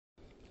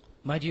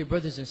My dear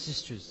brothers and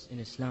sisters in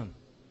Islam,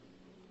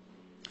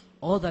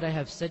 all that I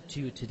have said to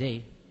you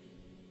today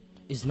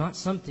is not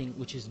something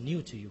which is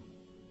new to you.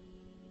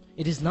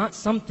 It is not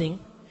something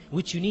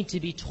which you need to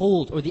be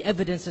told or the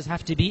evidences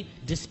have to be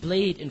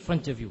displayed in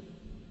front of you.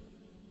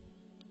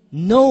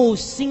 No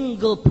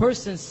single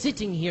person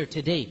sitting here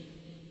today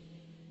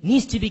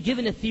needs to be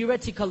given a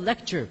theoretical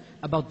lecture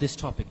about this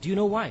topic. Do you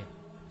know why?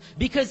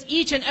 Because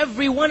each and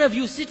every one of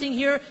you sitting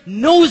here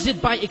knows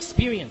it by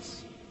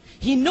experience.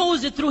 He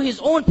knows it through his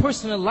own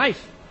personal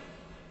life.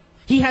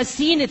 He has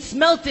seen it,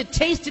 smelt it,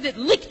 tasted it,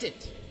 licked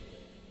it.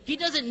 He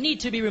doesn't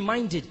need to be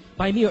reminded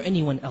by me or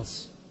anyone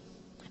else.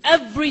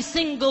 Every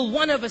single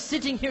one of us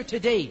sitting here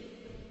today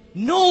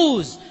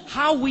knows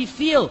how we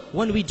feel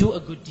when we do a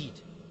good deed.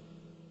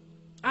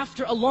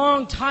 After a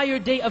long,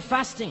 tired day of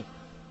fasting,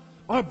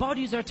 our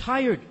bodies are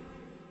tired.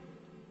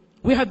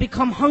 We have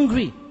become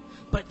hungry.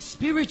 But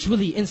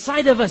spiritually,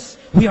 inside of us,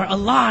 we are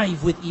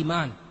alive with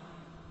Iman.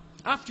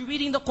 After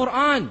reading the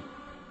Quran,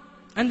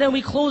 and then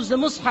we close the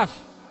Mus'haf,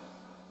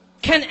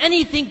 can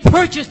anything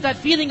purchase that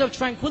feeling of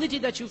tranquility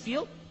that you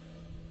feel?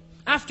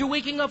 After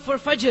waking up for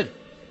Fajr,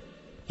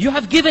 you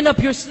have given up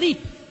your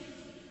sleep.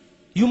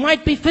 You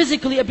might be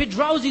physically a bit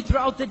drowsy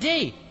throughout the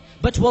day,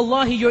 but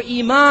wallahi your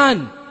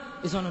Iman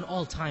is on an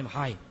all-time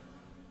high.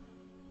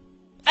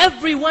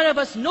 Every one of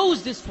us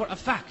knows this for a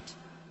fact.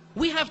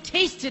 We have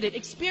tasted it,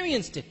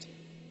 experienced it.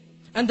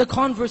 And the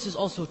converse is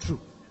also true.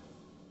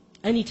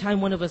 Anytime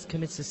one of us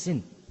commits a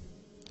sin,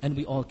 and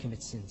we all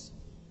commit sins,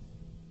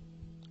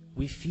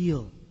 we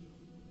feel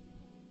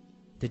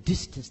the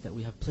distance that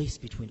we have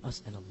placed between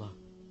us and Allah.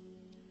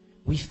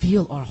 We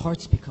feel our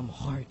hearts become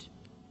hard.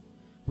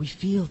 We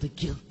feel the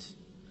guilt.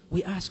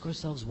 We ask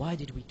ourselves, why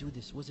did we do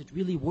this? Was it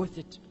really worth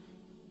it?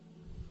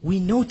 We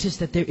notice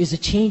that there is a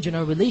change in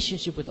our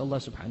relationship with Allah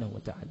subhanahu wa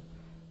ta'ala.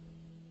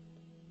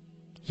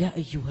 Ya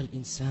ayyuhal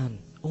insan,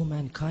 O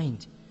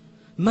mankind,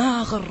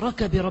 ma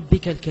gharraka bi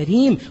rabbika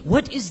al-kareem.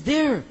 What is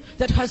there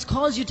that has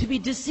caused you to be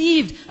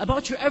deceived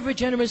about your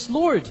ever-generous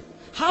Lord?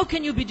 How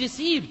can you be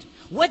deceived?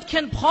 What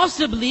can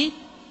possibly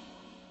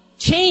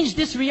change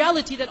this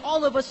reality that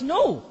all of us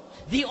know?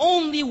 The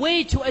only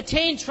way to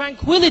attain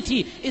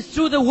tranquility is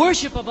through the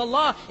worship of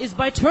Allah, is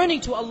by turning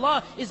to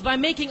Allah, is by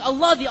making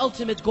Allah the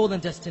ultimate goal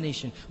and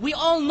destination. We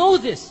all know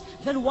this.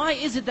 Then why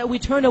is it that we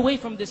turn away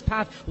from this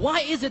path? Why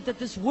is it that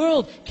this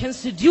world can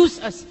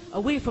seduce us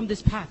away from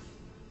this path?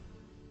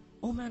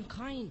 O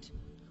mankind,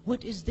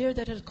 what is there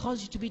that has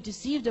caused you to be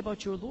deceived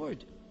about your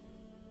Lord?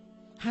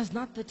 Has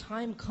not the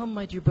time come,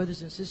 my dear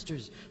brothers and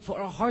sisters, for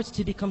our hearts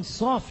to become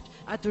soft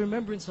at the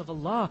remembrance of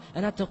Allah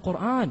and at the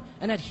Quran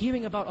and at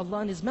hearing about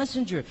Allah and His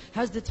Messenger?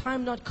 Has the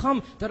time not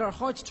come that our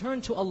hearts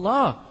turn to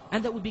Allah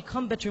and that we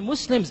become better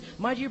Muslims?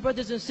 My dear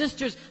brothers and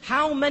sisters,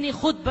 how many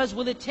khutbahs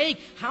will it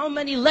take? How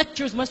many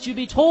lectures must you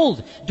be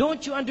told?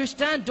 Don't you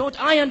understand? Don't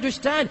I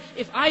understand?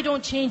 If I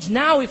don't change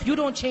now, if you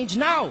don't change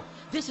now,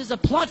 this is a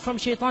plot from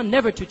shaitan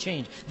never to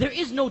change. There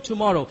is no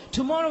tomorrow.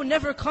 Tomorrow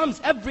never comes.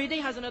 Every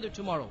day has another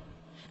tomorrow.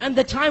 And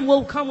the time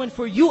will come when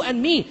for you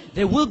and me,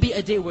 there will be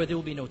a day where there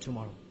will be no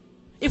tomorrow.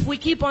 If we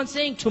keep on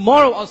saying,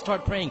 tomorrow I'll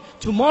start praying,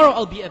 tomorrow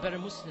I'll be a better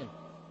Muslim,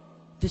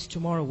 this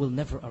tomorrow will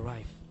never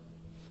arrive.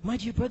 My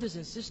dear brothers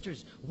and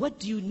sisters, what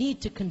do you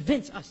need to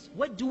convince us?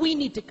 What do we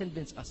need to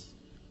convince us?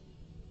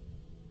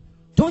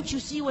 Don't you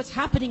see what's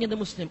happening in the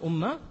Muslim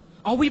Ummah?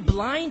 Are we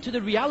blind to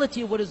the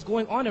reality of what is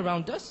going on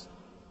around us?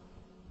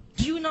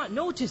 Do you not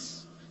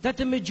notice that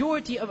the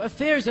majority of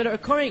affairs that are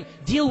occurring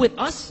deal with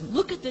us?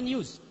 Look at the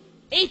news.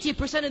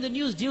 80% of the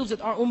news deals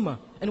with our ummah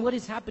and what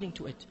is happening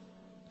to it.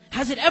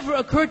 Has it ever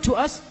occurred to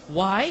us?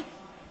 Why?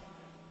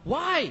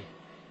 Why?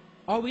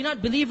 Are we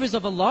not believers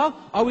of Allah?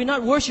 Are we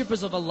not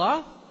worshippers of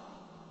Allah?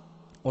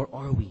 Or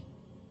are we?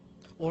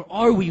 Or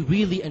are we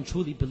really and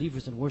truly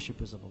believers and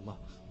worshippers of Allah?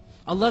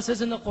 Allah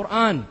says in the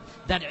Quran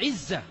that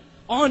izzah,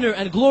 honor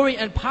and glory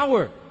and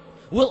power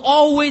will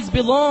always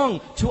belong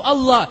to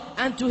Allah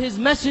and to His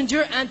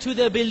Messenger and to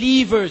the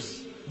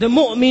believers, the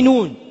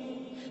mu'minun.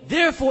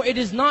 Therefore, it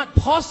is not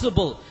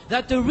possible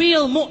that the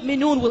real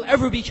mu'minun will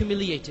ever be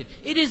humiliated.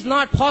 It is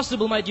not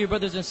possible, my dear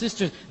brothers and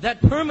sisters,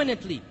 that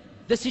permanently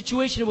the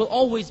situation will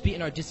always be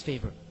in our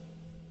disfavor.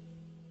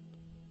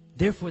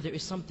 Therefore, there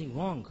is something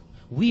wrong.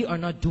 We are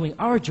not doing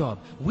our job.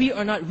 We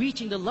are not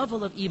reaching the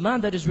level of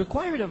iman that is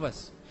required of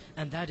us.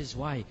 And that is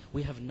why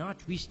we have not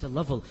reached the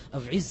level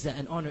of izzah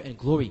and honor and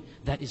glory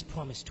that is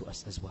promised to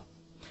us as well.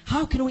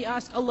 How can we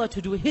ask Allah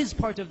to do His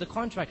part of the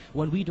contract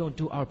when we don't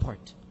do our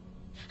part?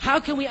 How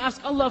can we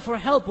ask Allah for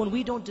help when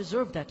we don't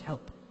deserve that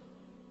help?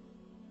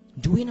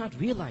 Do we not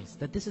realize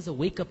that this is a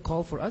wake-up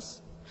call for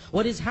us?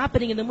 What is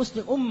happening in the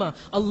Muslim Ummah,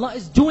 Allah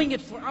is doing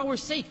it for our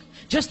sake.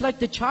 Just like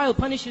the child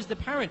punishes the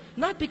parent,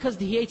 not because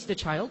he hates the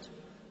child,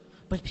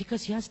 but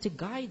because he has to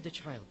guide the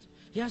child.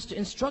 He has to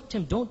instruct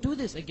him, don't do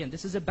this again.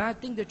 This is a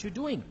bad thing that you're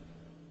doing.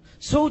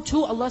 So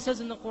too, Allah says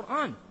in the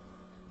Quran,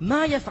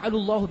 مَا يَفْعَلُ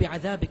اللَّهُ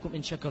بِعَذَابِكُمْ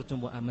إِن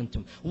شَكَرْتُمْ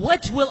وَآمَنْتُمْ.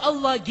 What will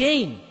Allah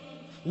gain?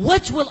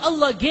 What will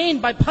Allah gain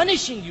by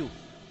punishing you?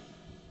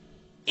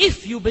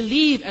 If you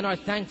believe and are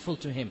thankful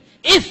to Him.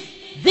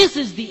 If, this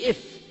is the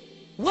if.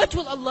 What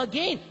will Allah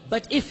gain?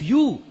 But if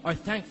you are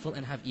thankful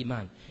and have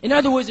iman. In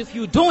other words, if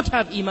you don't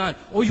have iman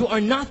or you are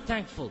not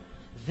thankful,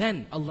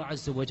 then Allah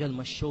Azza wa Jal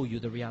must show you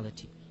the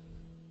reality.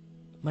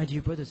 My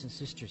dear brothers and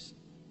sisters,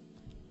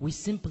 we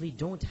simply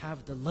don't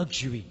have the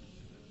luxury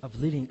of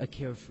living a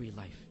carefree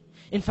life.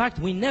 In fact,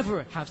 we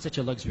never have such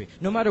a luxury,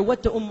 no matter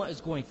what the ummah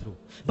is going through.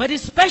 But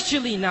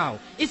especially now,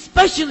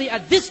 especially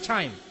at this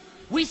time,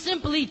 we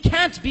simply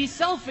can't be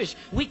selfish.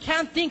 We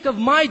can't think of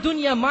my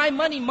dunya, my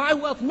money, my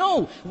wealth.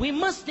 No, we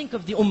must think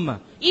of the ummah.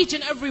 Each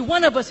and every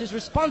one of us is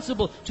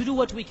responsible to do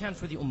what we can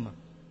for the ummah.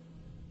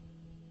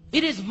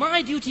 It is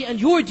my duty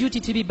and your duty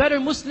to be better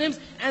Muslims,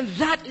 and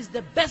that is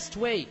the best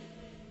way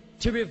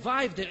to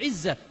revive the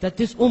izzah that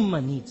this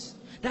ummah needs.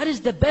 That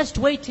is the best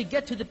way to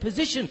get to the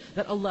position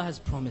that Allah has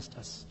promised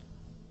us.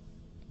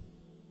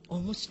 O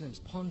Muslims,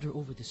 ponder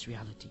over this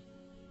reality.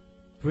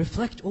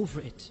 Reflect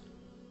over it.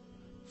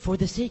 For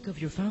the sake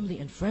of your family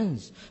and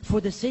friends,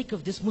 for the sake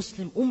of this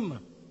Muslim ummah,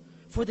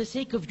 for the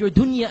sake of your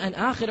dunya and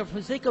akhirah, for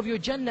the sake of your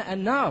jannah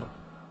and nar,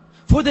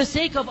 for the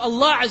sake of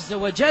Allah Azza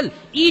wa Jal,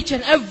 each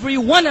and every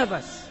one of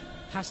us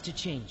has to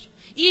change.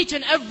 Each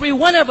and every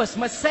one of us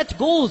must set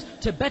goals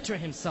to better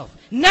himself.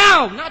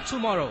 Now, not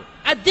tomorrow.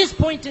 At this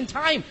point in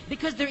time,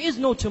 because there is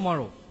no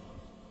tomorrow.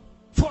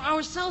 For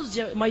ourselves,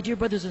 my dear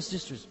brothers and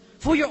sisters,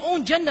 for your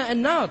own jannah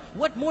and nar,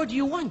 what more do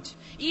you want?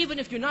 Even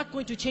if you're not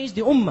going to change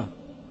the ummah,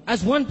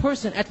 as one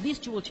person, at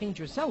least you will change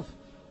yourself.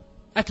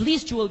 At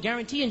least you will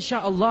guarantee,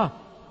 insha'Allah,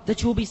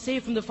 that you will be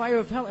saved from the fire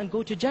of hell and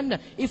go to Jannah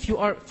if you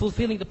are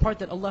fulfilling the part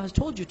that Allah has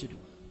told you to do.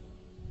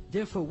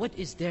 Therefore, what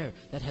is there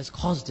that has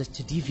caused us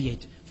to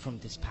deviate from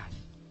this path?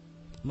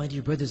 My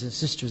dear brothers and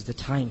sisters, the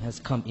time has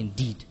come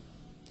indeed.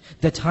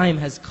 The time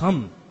has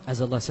come,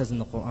 as Allah says in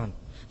the Quran,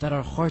 that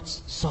our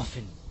hearts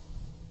soften.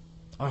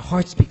 Our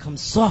hearts become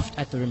soft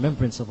at the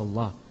remembrance of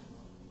Allah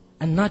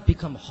and not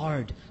become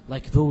hard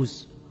like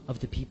those of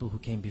the people who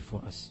came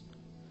before us.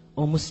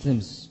 O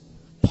Muslims,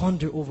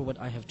 ponder over what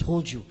I have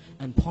told you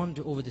and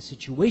ponder over the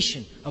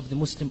situation of the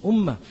Muslim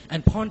ummah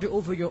and ponder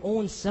over your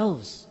own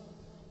selves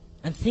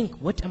and think,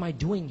 what am I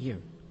doing here?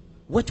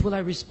 What will I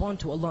respond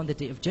to Allah on the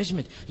Day of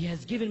Judgment? He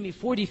has given me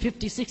 40,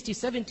 50, 60,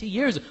 70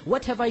 years.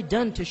 What have I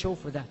done to show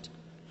for that?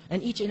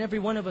 And each and every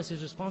one of us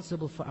is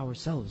responsible for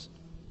ourselves.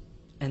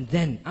 And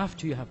then,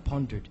 after you have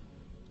pondered,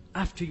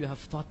 after you have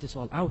thought this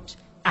all out,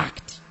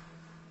 act.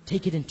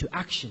 Take it into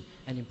action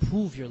and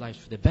improve your lives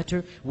for the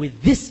better.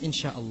 With this,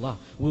 insha'Allah,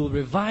 we will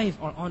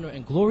revive our honor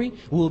and glory.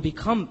 We will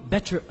become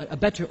a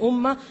better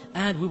ummah,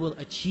 and we will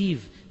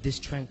achieve this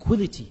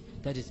tranquility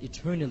that is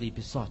eternally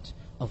besought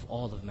of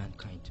all of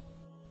mankind.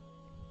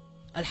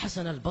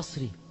 Al-Hasan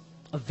al-Basri,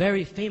 a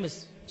very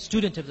famous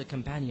student of the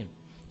companion,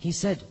 he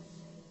said,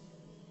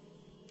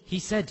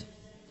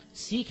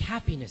 seek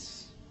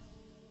happiness.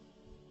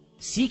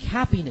 Seek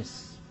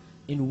happiness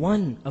in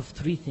one of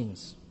three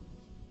things.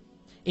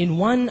 In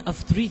one of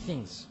three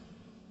things.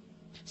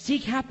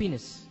 Seek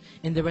happiness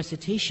in the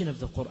recitation of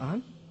the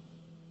Quran,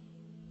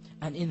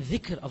 and in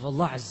dhikr of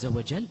Allah Azza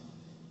wa Jal,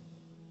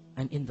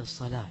 and in the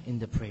salah, in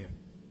the prayer.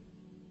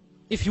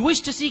 If you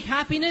wish to seek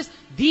happiness,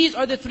 these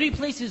are the three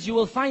places you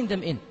will find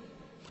them in.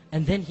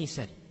 And then he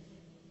said,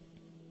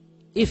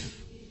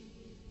 if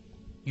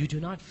you do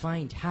not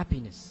find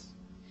happiness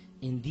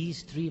in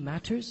these three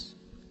matters,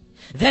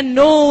 then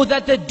know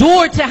that the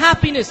door to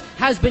happiness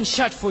has been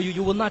shut for you.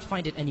 You will not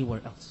find it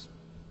anywhere else.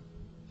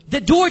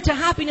 The door to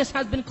happiness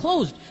has been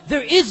closed.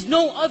 There is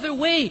no other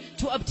way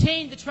to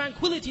obtain the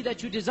tranquility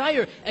that you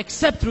desire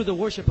except through the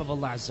worship of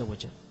Allah Azza wa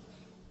Jal.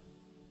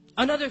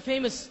 Another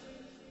famous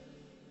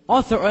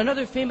author, or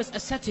another famous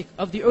ascetic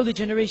of the early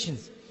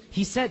generations,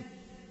 he said,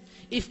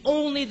 if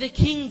only the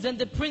kings and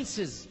the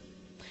princes,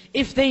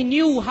 if they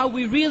knew how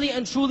we really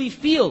and truly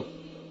feel,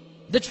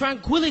 the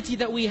tranquility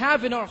that we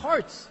have in our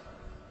hearts,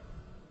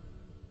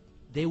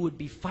 they would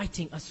be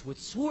fighting us with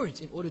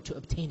swords in order to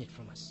obtain it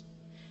from us.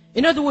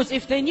 In other words,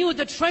 if they knew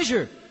the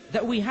treasure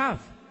that we have,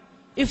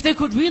 if they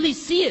could really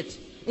see it,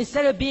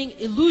 instead of being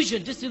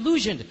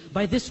disillusioned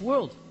by this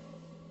world,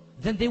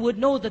 then they would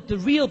know that the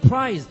real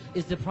prize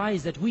is the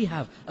prize that we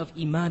have of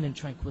iman and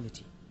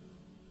tranquility.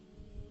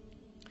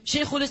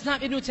 Shaykhul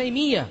Islam Ibn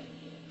Taymiyyah,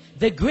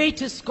 the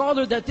greatest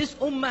scholar that this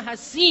ummah has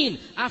seen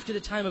after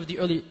the time of the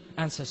early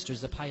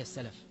ancestors, the pious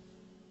Salaf,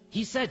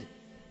 he said,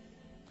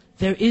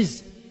 there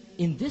is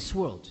in this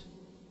world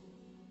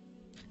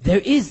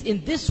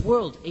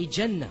a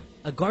Jannah,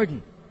 a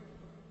garden.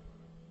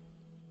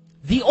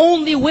 The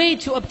only way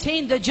to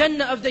obtain the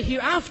Jannah of the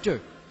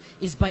hereafter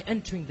is by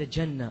entering the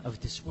Jannah of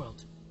this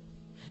world.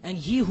 And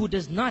he who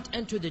does not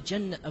enter the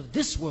Jannah of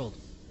this world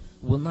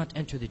will not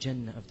enter the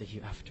Jannah of the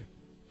hereafter.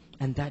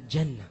 And that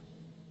Jannah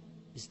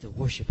is the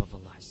worship of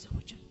Allah Azza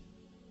wa Jal.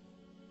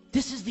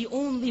 This is the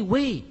only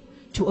way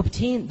to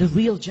obtain the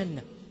real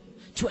Jannah.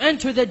 To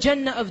enter the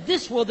Jannah of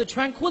this world, the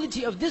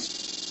tranquility of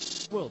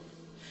this world.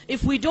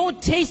 If we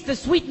don't taste the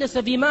sweetness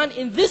of Iman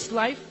in this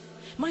life,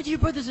 my dear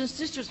brothers and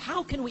sisters,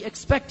 how can we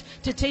expect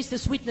to taste the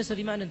sweetness of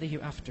Iman in the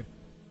hereafter?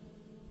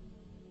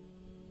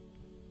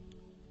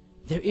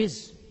 There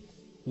is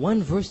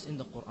one verse in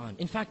the Quran,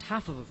 in fact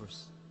half of a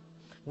verse,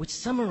 which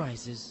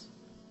summarizes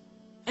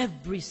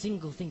every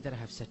single thing that I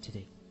have said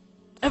today.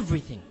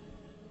 Everything.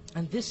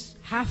 And this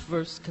half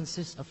verse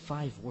consists of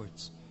 5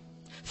 words.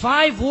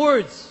 5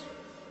 words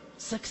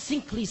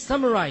succinctly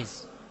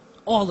summarize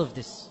all of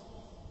this.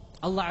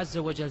 Allah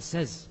Azza wa Jal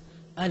says,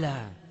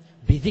 أَلَا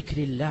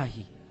بِذِكْرِ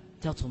اللَّهِ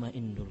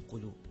تَطْمَئِنُّ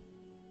الْقُلُوبِ.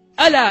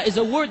 Allah is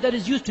a word that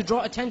is used to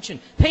draw attention.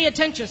 Pay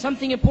attention,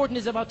 something important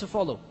is about to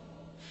follow.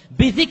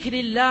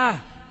 بِذِكْرِ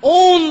اللَّهِ,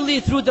 only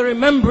through the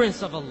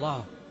remembrance of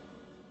Allah.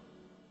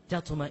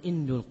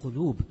 تَطْمَئِنُّ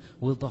الْقُلُوبِ,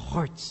 will the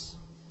hearts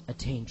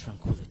attain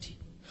tranquility.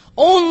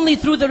 Only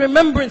through the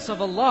remembrance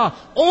of Allah,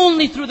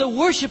 only through the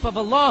worship of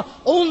Allah,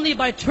 only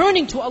by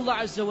turning to Allah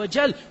Azza wa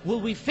Jal will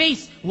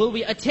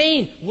we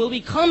attain, will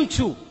we come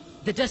to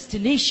the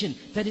destination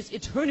that is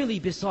eternally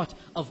besought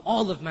of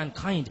all of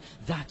mankind,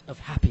 that of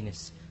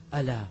happiness.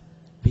 ألا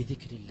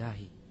بذكر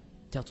الله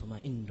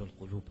تطمئن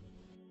القلوب.